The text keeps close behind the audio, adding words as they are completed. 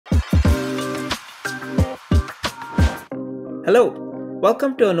Hello,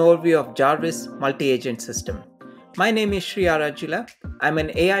 welcome to an overview of JARVIS MultiAgent System. My name is Sri Arajula. I'm an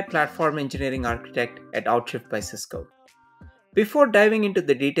AI platform engineering architect at Outshrift by Cisco. Before diving into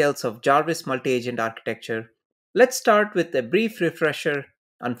the details of JARVIS multi-agent architecture, let's start with a brief refresher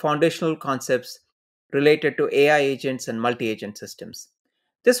on foundational concepts related to AI agents and multi-agent systems.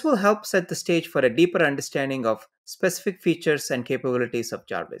 This will help set the stage for a deeper understanding of specific features and capabilities of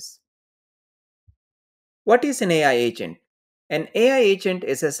JARVIS. What is an AI agent? An AI agent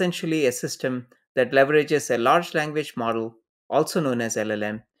is essentially a system that leverages a large language model, also known as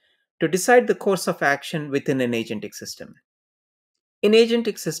LLM, to decide the course of action within an agentic system. In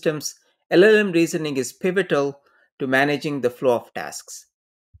agentic systems, LLM reasoning is pivotal to managing the flow of tasks.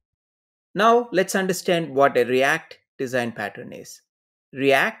 Now, let's understand what a React design pattern is.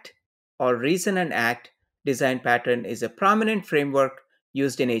 React, or Reason and Act design pattern, is a prominent framework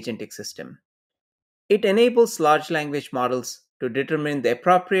used in agentic system. It enables large language models to determine the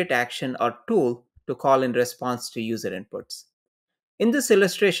appropriate action or tool to call in response to user inputs. In this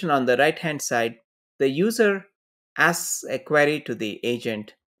illustration on the right hand side, the user asks a query to the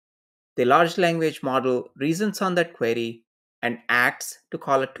agent. The large language model reasons on that query and acts to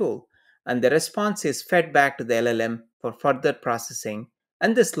call a tool, and the response is fed back to the LLM for further processing,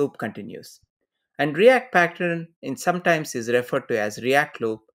 and this loop continues. And React pattern in sometimes is referred to as React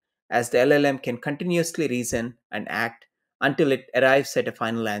loop, as the LLM can continuously reason and act until it arrives at a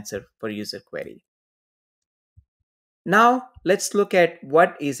final answer for user query. Now let's look at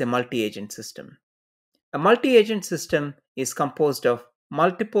what is a multi-agent system. A multi-agent system is composed of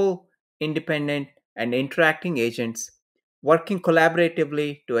multiple independent and interacting agents working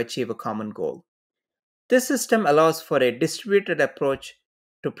collaboratively to achieve a common goal. This system allows for a distributed approach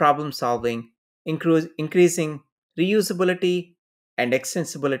to problem solving, increasing reusability and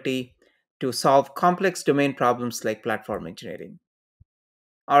extensibility to solve complex domain problems like platform engineering.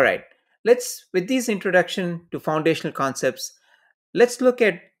 All right, with these introduction to foundational concepts, let's look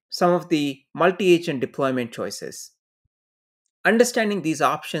at some of the multi-agent deployment choices. Understanding these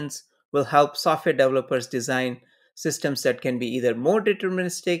options will help software developers design systems that can be either more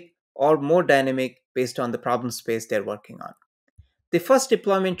deterministic or more dynamic based on the problem space they're working on. The first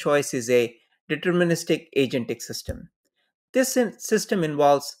deployment choice is a deterministic agentic system. This system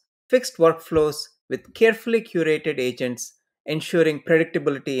involves fixed workflows with carefully curated agents ensuring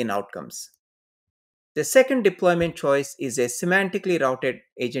predictability in outcomes. The second deployment choice is a semantically routed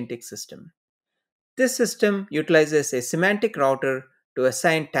agentic system. This system utilizes a semantic router to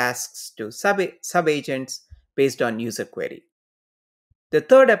assign tasks to subagents based on user query. The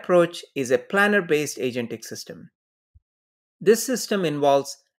third approach is a planner based agentic system. This system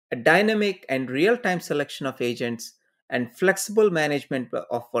involves a dynamic and real time selection of agents and flexible management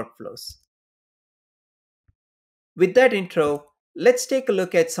of workflows. With that intro, let's take a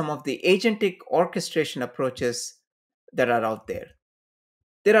look at some of the agentic orchestration approaches that are out there.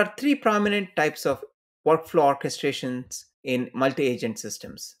 There are three prominent types of workflow orchestrations in multi agent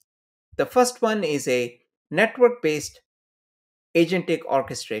systems. The first one is a network based agentic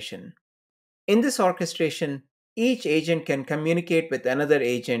orchestration. In this orchestration, each agent can communicate with another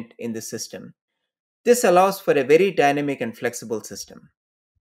agent in the system. This allows for a very dynamic and flexible system.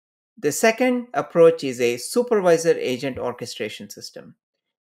 The second approach is a supervisor agent orchestration system.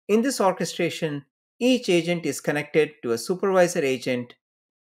 In this orchestration, each agent is connected to a supervisor agent,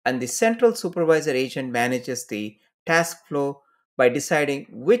 and the central supervisor agent manages the task flow by deciding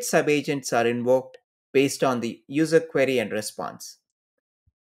which subagents are invoked based on the user query and response.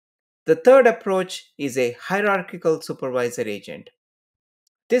 The third approach is a hierarchical supervisor agent.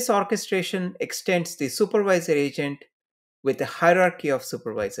 This orchestration extends the supervisor agent with a hierarchy of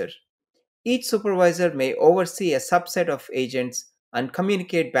supervisors. Each supervisor may oversee a subset of agents and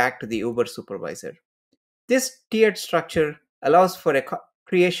communicate back to the Uber supervisor. This tiered structure allows for a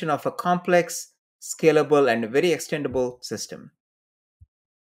creation of a complex, scalable, and very extendable system.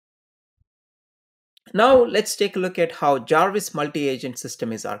 Now let's take a look at how Jarvis multi-agent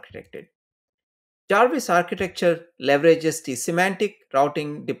system is architected. Jarvis architecture leverages the semantic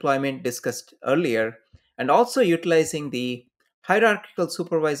routing deployment discussed earlier and also utilizing the hierarchical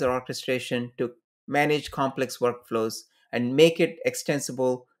supervisor orchestration to manage complex workflows and make it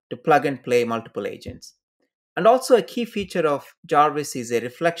extensible to plug and play multiple agents. And also, a key feature of Jarvis is a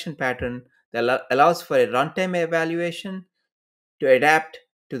reflection pattern that allows for a runtime evaluation to adapt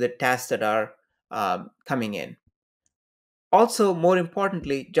to the tasks that are coming in. Also, more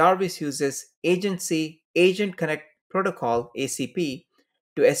importantly, Jarvis uses Agency Agent Connect Protocol ACP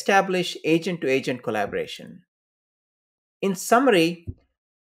to establish agent to agent collaboration. In summary,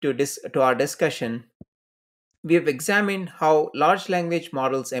 to our discussion, We have examined how large language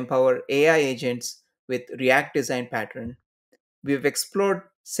models empower AI agents with React design pattern. We have explored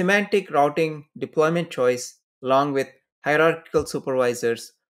semantic routing deployment choice along with hierarchical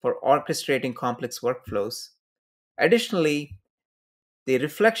supervisors for orchestrating complex workflows. Additionally, the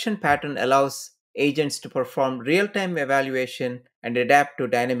reflection pattern allows agents to perform real time evaluation and adapt to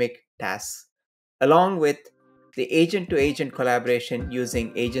dynamic tasks, along with the agent to agent collaboration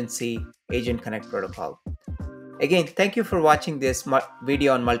using agency agent connect protocol. Again, thank you for watching this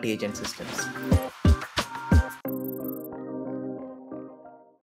video on multi agent systems.